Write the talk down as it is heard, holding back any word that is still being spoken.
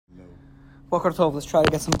Boker Tov, let's try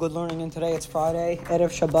to get some good learning in today. It's Friday,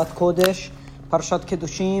 Erev Shabbat Kodesh, Parshat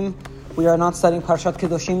Kedushim. We are not studying Parshat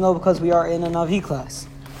Kedushim though because we are in a Navi class.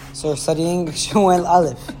 So we're studying Shemuel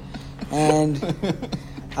Aleph. And,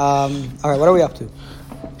 alright, what are we up to? I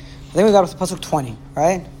think we got up to Pasuk 20,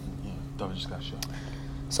 right? Yeah, David just got Shaul.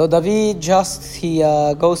 So David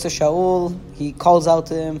goes to Shaul, he calls out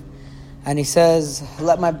to him, and he says,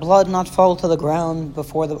 "Let my blood not fall to the ground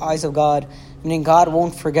before the eyes of God," meaning God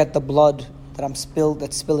won't forget the blood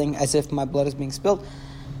that's spilling as if my blood is being spilled.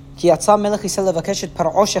 Because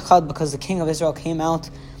the king of Israel came out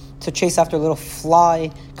to chase after a little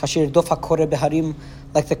fly,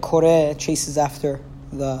 like the kore chases after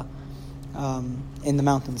the in the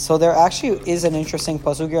mountains. So there actually is an interesting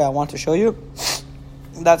pasuk here I want to show you.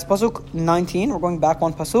 That's pasuk 19. We're going back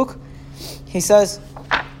one pasuk. He says,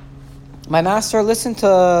 "My master listened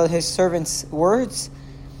to his servant's words,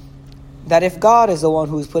 that if God is the one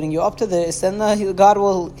who's putting you up to this, then God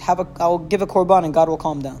will I will give a korban and God will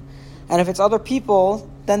calm down. And if it's other people,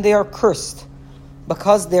 then they are cursed,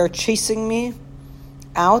 because they're chasing me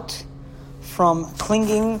out from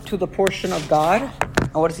clinging to the portion of God."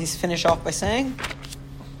 And what does he finish off by saying?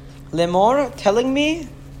 Lemor, telling me,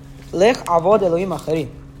 Lech avod Elohim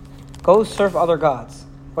acharim. Go serve other gods.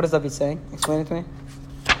 What is David saying? Explain it to me.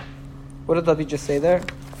 What did David just say there?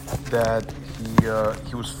 That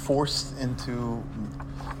he was forced into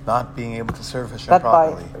not being able to serve Hashem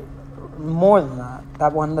properly. More than that,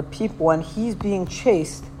 that when he's being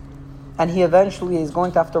chased, and he eventually is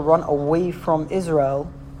going to have to run away from Israel,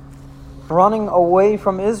 running away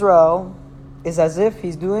from Israel is as if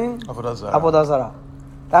he's doing Avodah Zarah.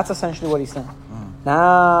 That's essentially what he's saying.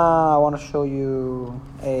 Now I want to show you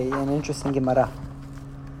an interesting Gemara.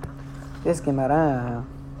 This Gemara,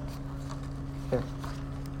 here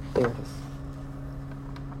it is.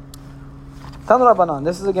 Tanu Rabbanan.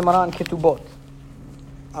 This is a Gemara in Ketubot.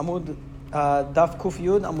 Amud Daf Kuf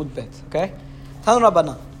Yud Amud Bet. Okay. Tanu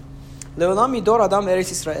Rabbanan. Leolam midor adam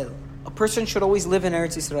Eretz Israel. A person should always live in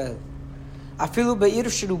Eretz Israel. Afilu be'ir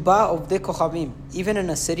shiruba ovdei kochavim. Even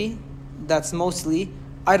in a city that's mostly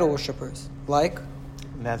idol worshippers, like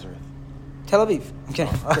Nazareth, Tel Aviv. I'm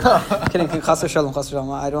kidding. Kidding. Chas v'shalom.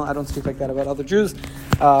 I don't speak like that about other Jews.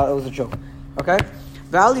 It was a joke. Okay.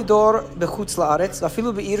 Ve'alidor bechutz la'aretz.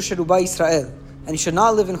 Afilu be'ir shiruba Israel. And you should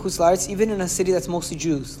not live in chutz la'aretz, even in a city that's mostly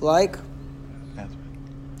Jews, like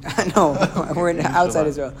no, we're outside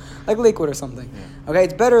Israel, like Lakewood or something. Yeah. Okay,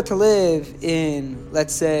 it's better to live in,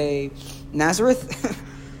 let's say, Nazareth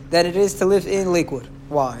than it is to live in Lakewood.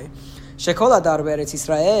 Why? Because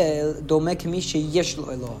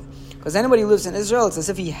anybody who lives in Israel, it's as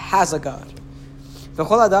if he has a God.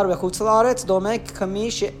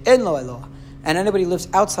 And anybody who lives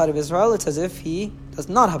outside of Israel, it's as if he does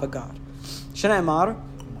not have a God. Shneimar.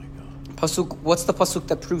 Pasuk, what's the pasuk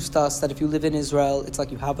that proves to us that if you live in Israel, it's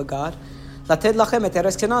like you have a God? To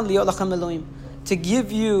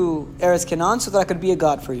give you Eretz Canaan so that I could be a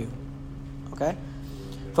God for you. Okay?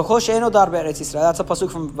 That's a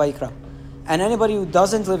pasuk from Vayikra. And anybody who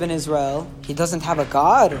doesn't live in Israel, he doesn't have a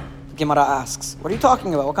God? The Gemara asks. What are you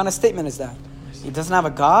talking about? What kind of statement is that? He doesn't have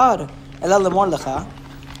a God?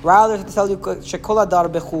 Rather to tell you,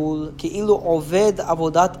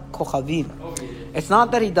 it's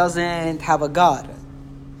not that he doesn't have a God.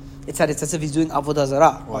 It's that it's as if he's doing Avodah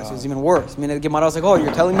Zarah. Wow. So it's even worse. I mean, the Gemara is like, oh,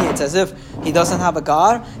 you're telling me it's as if he doesn't have a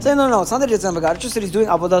God? Say, no, it's not that he doesn't have a God. It's just that he's doing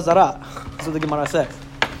Avodah Zarah. That's what the Gemara says.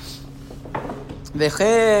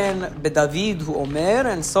 V'chen beDavid hu omer,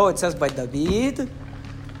 and so it says by David,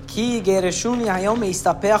 Ki gereshuni hayom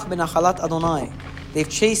meistapeach benachalat Adonai. They've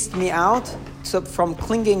chased me out from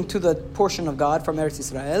clinging to the portion of God from Eretz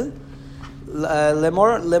Israel.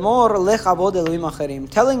 Lemor lech avod Elohim acharim,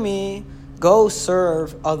 telling me, go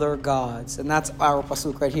serve other gods. And that's our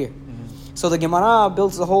pasuk right here. Mm-hmm. So the Gemara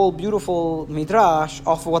builds a whole beautiful midrash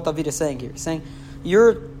off of what David is saying here. He's saying,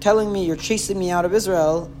 you're telling me, you're chasing me out of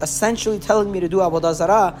Israel, essentially telling me to do Avodah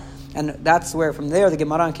Zarah. And that's where from there the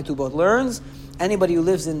Gemara and Ketubot learns, anybody who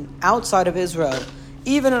lives outside of Israel,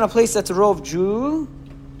 even in a place that's a Rov Jew,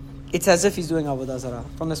 it's as if he's doing Avodah Zarah.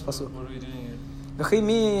 From this pasuk. What are we doing here?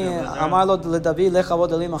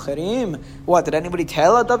 What, did anybody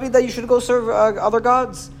tell David that you should go serve other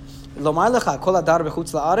gods? Anybody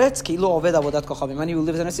who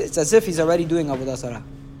lives in it, it's as if he's already doing Avodah Zarah.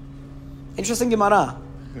 Interesting Gemara.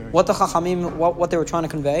 What the Chachamim, what they were trying to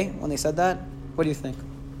convey when they said that? What do you think?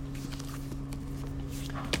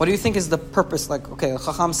 What do you think is the purpose? Like, okay,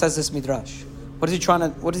 Chacham says this midrash. We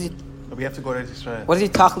have to go to Israel. What is he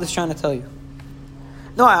tachlis trying to tell you?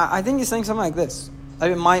 No, I think he's saying something like this. I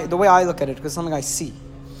mean, the way I look at it, because it's something I see.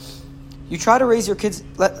 You try to raise your kids,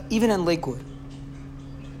 even in Lakewood.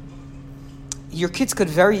 Your kids could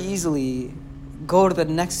very easily go to the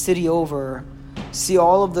next city over, see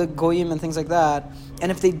all of the goyim and things like that,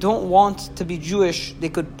 and if they don't want to be Jewish, they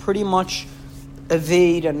could pretty much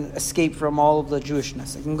evade and escape from all of the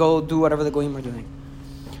Jewishness. They can go do whatever the goyim are doing.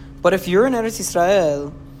 But if you're in Eretz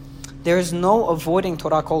Yisrael, there is no avoiding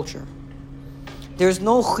Torah culture. There's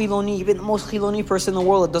no chiloni, even the most chiloni person in the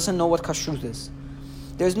world that doesn't know what kashrut is.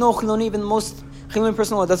 There's no chiloni, even the most chiloni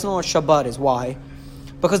person in the world that doesn't know what Shabbat is. Why?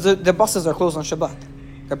 Because their buses are closed on Shabbat.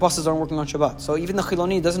 Their buses aren't working on Shabbat. So even the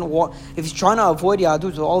chiloni doesn't want, if he's trying to avoid Yahadut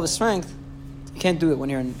with all of his strength, you can't do it when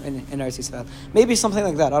you're in Eretz Yisrael. Maybe something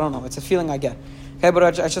like that, I don't know. It's a feeling I get. Okay, but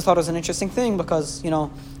I just thought it was an interesting thing because,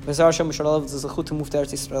 B'ezras Hashem, we should all have the zechut to move to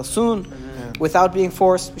Eretz Yisrael soon. Amen. Without being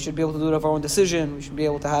forced. We should be able to do it of our own decision. We should be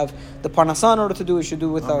able to have the parnasah in order to do it. We should do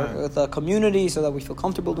it with our community so that we feel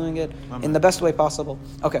comfortable doing it in the best way possible.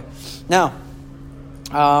 Okay, now,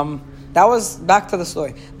 that was back to the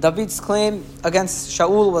story. David's claim against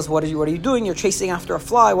Shaul was, what are you doing? You're chasing after a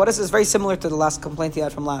fly. What is this? Very similar to the last complaint he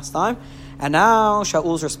had from last time. And now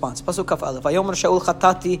Shaul's response. Pasuk Kaf Aleph. Vayomer Shaul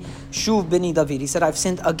chatati shuv bini David. He said, I've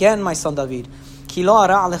sinned again, my son David. Ki lo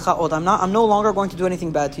ara alecha od. I'm no longer going to do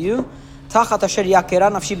anything bad to you. Tachat asher yakera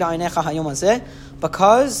nafshi b'aynecha hayom hazeh.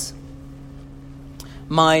 Because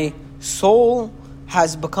my soul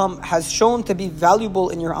has shown to be valuable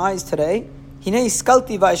in your eyes today. Hinei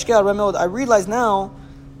iskalti va'eshkei remod. I realize now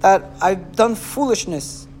that I've done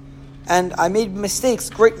foolishness and I made mistakes,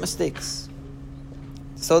 great mistakes.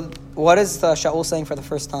 So what is Shaul saying for the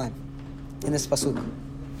first time in this pasuk?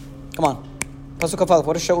 Come on. Pasuk Kaf.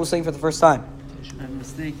 What is Shaul saying for the first time? I'm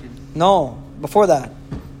mistaken. No, before that.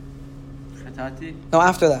 Chatati? No,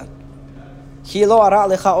 after that. Ki lo ara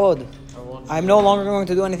alecha od. I'm no longer going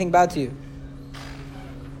to do anything bad to you.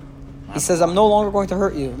 He says, I'm no longer going to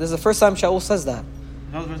hurt you. This is the first time Shaul says that.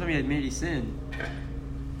 That was the first time he had made a sin.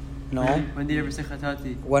 No. When did he ever say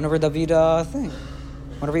chatati? Whenever David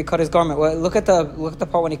whenever he cut his garment. Well, look at the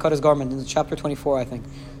part when he cut his garment in chapter 24, I think.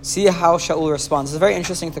 See how Shaul responds. It's very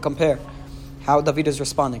interesting to compare how David is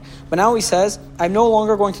responding. But now he says, I'm no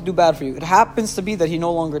longer going to do bad for you. It happens to be that he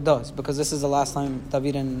no longer does, because this is the last time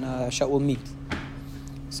David and Shaul meet.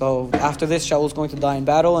 So after this, Shaul's going to die in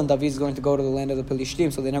battle, and David's going to go to the land of the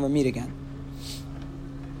Pelishtim, so they never meet again.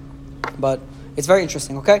 But it's very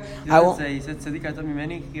interesting, okay? He said, Tzadik ata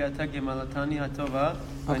mimeni ki ata gemalatani hatova,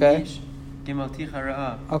 vanish gemalti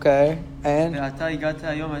hara'a. Okay, and? Ve'ata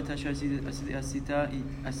igata hayom et asher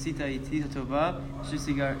asita iti hatova,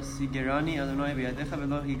 shesigerani Adonai beyadecha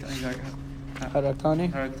ve'lo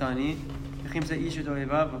haraktani. V'chim ze ish et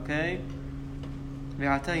ohevav, okay? Okay,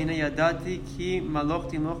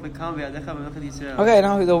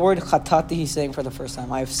 now the word chatati he's saying for the first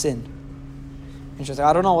time. I have sinned. Interesting.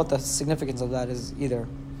 I don't know what the significance of that is either.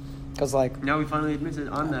 Because now we finally admitted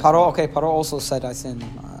on that. Paro also said I sinned.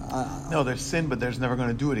 No, there's sin, but there's never going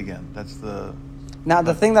to do it again. That's the... Now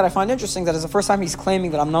the thing that I find interesting, that is the first time he's claiming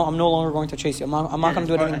that I'm no longer going to chase you. I'm not going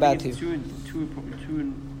to do anything bad to you.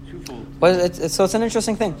 But it's an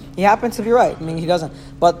interesting thing. He happens to be right. I mean, he doesn't.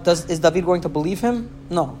 But is David going to believe him?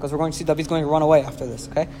 No, because we're going to see David's going to run away after this.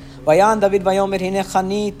 Okay. Vayan David vayomer hinei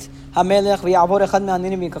chanit hamelech v'yavor echad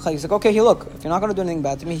me'aninim v'yikachah. He's like, okay, look, if you're not going to do anything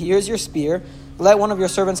bad to me, here's your spear. Let one of your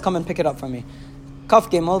servants come and pick it up from me.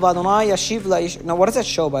 Kaf Gimel v'Adonai yashiv la'ish. Now, what does that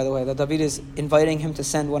show, by the way, that David is inviting him to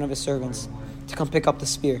send one of his servants to come pick up the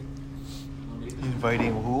spear?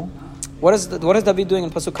 Inviting who? What is David doing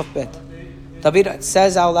in Pasuk Kaf Bet? David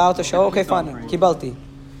says out loud to show, okay, fine, kibalti.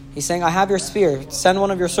 He's saying, I have your spear. Send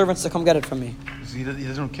one of your servants to come get it from me. He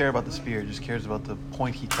doesn't care about the spear. He just cares about the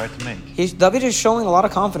point he tried to make. David is showing a lot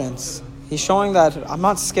of confidence. He's showing that I'm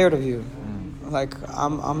not scared of you. Like,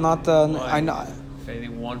 I'm not the... I know.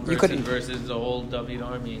 Fighting one person versus the whole David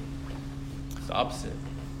army. It's the opposite.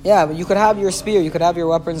 Yeah, but you could have your spear. You could have your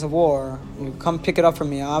weapons of war. You come pick it up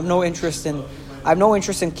from me. I have no interest in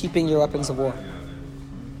keeping your weapons of war.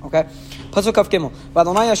 Okay? Pasuk Kaf Gimel.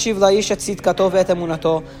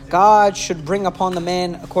 God should bring upon the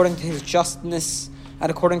man according to his justness and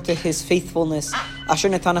according to his faithfulness.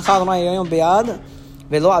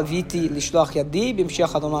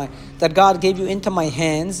 That God gave you into my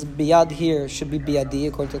hands. Biyad here should be biyadi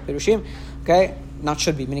according to the Perushim. Okay? Not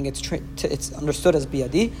should be, meaning it's understood as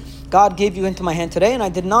biyadi. God gave you into my hand today, and I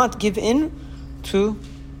did not give in to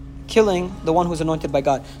killing the one who is anointed by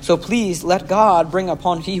God. So please let God bring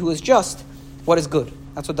upon he who is just what is good.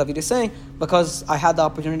 That's what David is saying, because I had the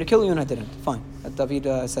opportunity to kill you and I didn't. Fine. David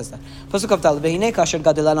says that.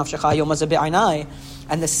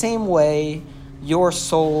 And the same way, your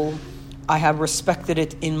soul, I have respected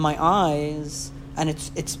it in my eyes, and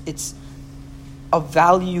it's of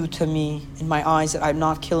value to me in my eyes that I'm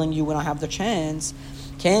not killing you when I have the chance.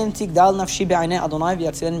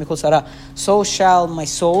 So shall my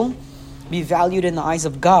soul be valued in the eyes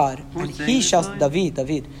of God, and he shall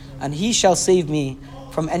David, and he shall save me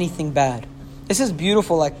from anything bad. This is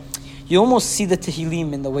beautiful. Like, you almost see the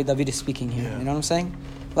Tehillim in the way David is speaking here. You know what I'm saying?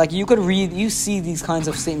 Like, you could read, you see these kinds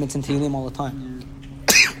of statements in Tehillim all the time.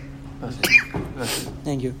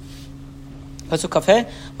 Thank you. Pasuk Kafeh,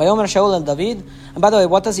 Vayomer Shaul el David. And by the way,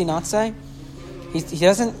 what does he not say?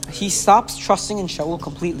 He stops trusting in Shaul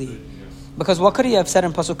completely. Because what could he have said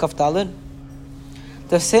in Pasuk Kaf Daled?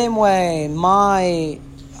 The same way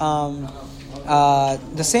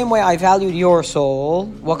I valued your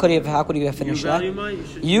soul. How could he have finished that?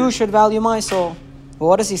 You should value my soul. Well,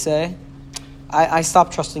 what does he say? I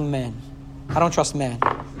stopped trusting man. I don't trust man.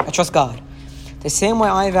 I trust God. The same way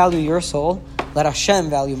I value your soul, let Hashem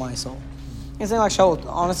value my soul. He's saying like, Shaul,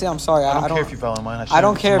 honestly, I'm sorry. I don't care if you value mine. I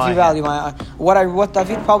don't care if you value mine. What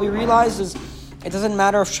David probably realized is, it doesn't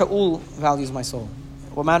matter if Shaul values my soul.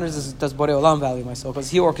 What matters is, does Borei Olam value my soul?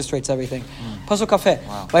 Because he orchestrates everything. Pasuk Kafeh.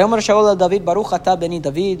 Vayomer Shaul el David, Baruch ata beni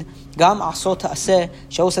David, gam aso ta'aseh.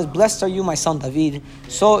 Shaul says, blessed are you, my son David.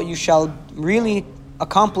 So you shall really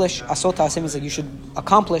accomplish. Aso ta'aseh means that you should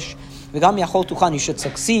accomplish. V'gam yachol tuchan, you should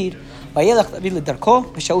succeed. Vayelech David ledarko,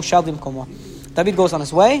 v'Shaul shal bimkomo. David goes on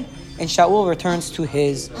his way, and Shaul returns to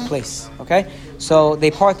his place. Okay? So they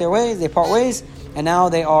part ways, and now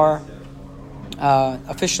they are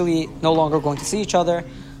officially no longer going to see each other,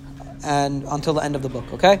 and until the end of the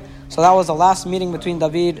book. Okay? So that was the last meeting between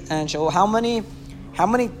David and Shaul. How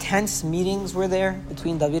many tense meetings were there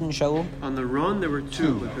between David and Shaul? On the run, there were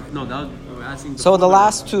two. No, we're asking. So the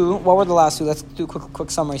last two, what were the last two? Let's do a quick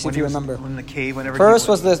summary, see if you remember. In the cave, first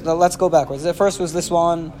was this, let's go backwards. The first was this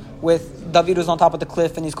one with David was on top of the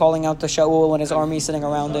cliff and he's calling out to Shaul and his army is sitting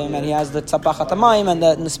around him, and he has the tzapach hatamayim and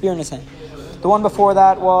the spear in his hand. The one before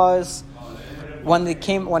that was when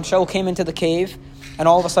Shaul came into the cave, and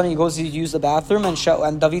all of a sudden he goes to use the bathroom, and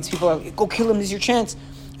David's people are like, go kill him, this is your chance.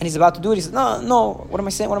 And he's about to do it. He says, no, what am I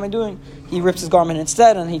saying? What am I doing? He rips his garment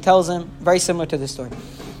instead, and he tells him, very similar to this story.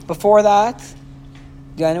 Before that,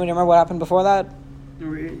 do anyone remember what happened before that?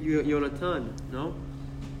 Yonatan, no?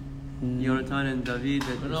 Yonatan and David.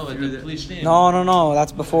 No,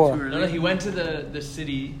 that's before. No, he went to the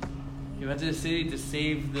city. He went to the city to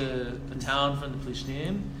save the town from the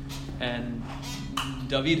Plishtim, and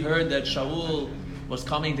David heard that Shaul was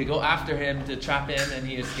coming to go after him to trap him, and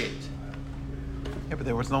he escaped. Yeah, but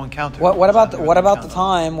there was no encounter. What about the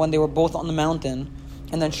time when they were both on the mountain,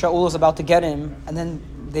 and then Shaul was about to get him, and then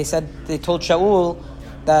they told Shaul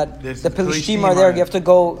that the Pelishtim are there. You have to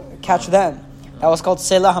go catch them. That was called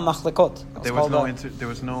Selah HaMachlekot. There was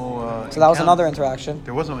no. So that was another interaction.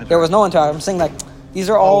 There was no interaction. There was no interaction. I'm saying like these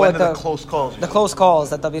are all like the close calls. The close calls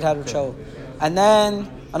that David had with Shaul, and then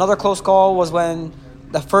another close call was when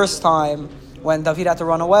the first time when David had to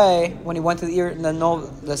run away, when he went to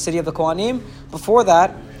the city of the Kohanim. Before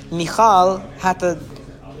that, Shaul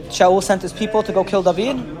sent his people to go kill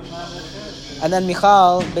David. And then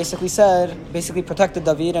Michal basically protected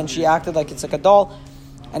David, and she acted like it's like a doll.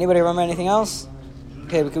 Anybody remember anything else?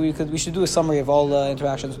 Okay, we should do a summary of all the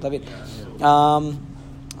interactions with David.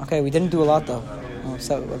 Okay, we didn't do a lot though. I'm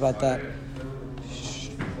upset about that.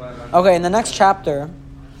 Okay, in the next chapter,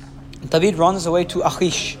 David runs away to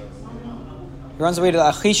Achish. He runs away to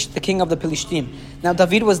Achish, the king of the Pelishtim. Now,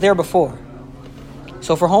 David was there before.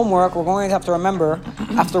 So for homework, we're going to have to remember,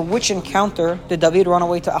 after which encounter did David run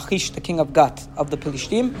away to Achish, the king of Gat, of the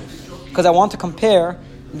Pelishtim? Because I want to compare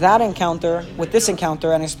that encounter with this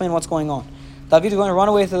encounter and explain what's going on. David is going to run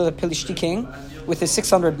away to the Pelishti king with his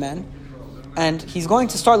 600 men, and he's going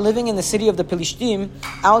to start living in the city of the Pelishtim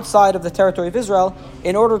outside of the territory of Israel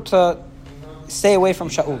in order to stay away from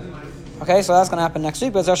Shaul. Okay, so that's going to happen next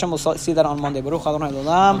week, but Hashem will see that on Monday. Baruch Adonai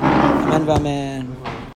L'olam. Amen v'amen.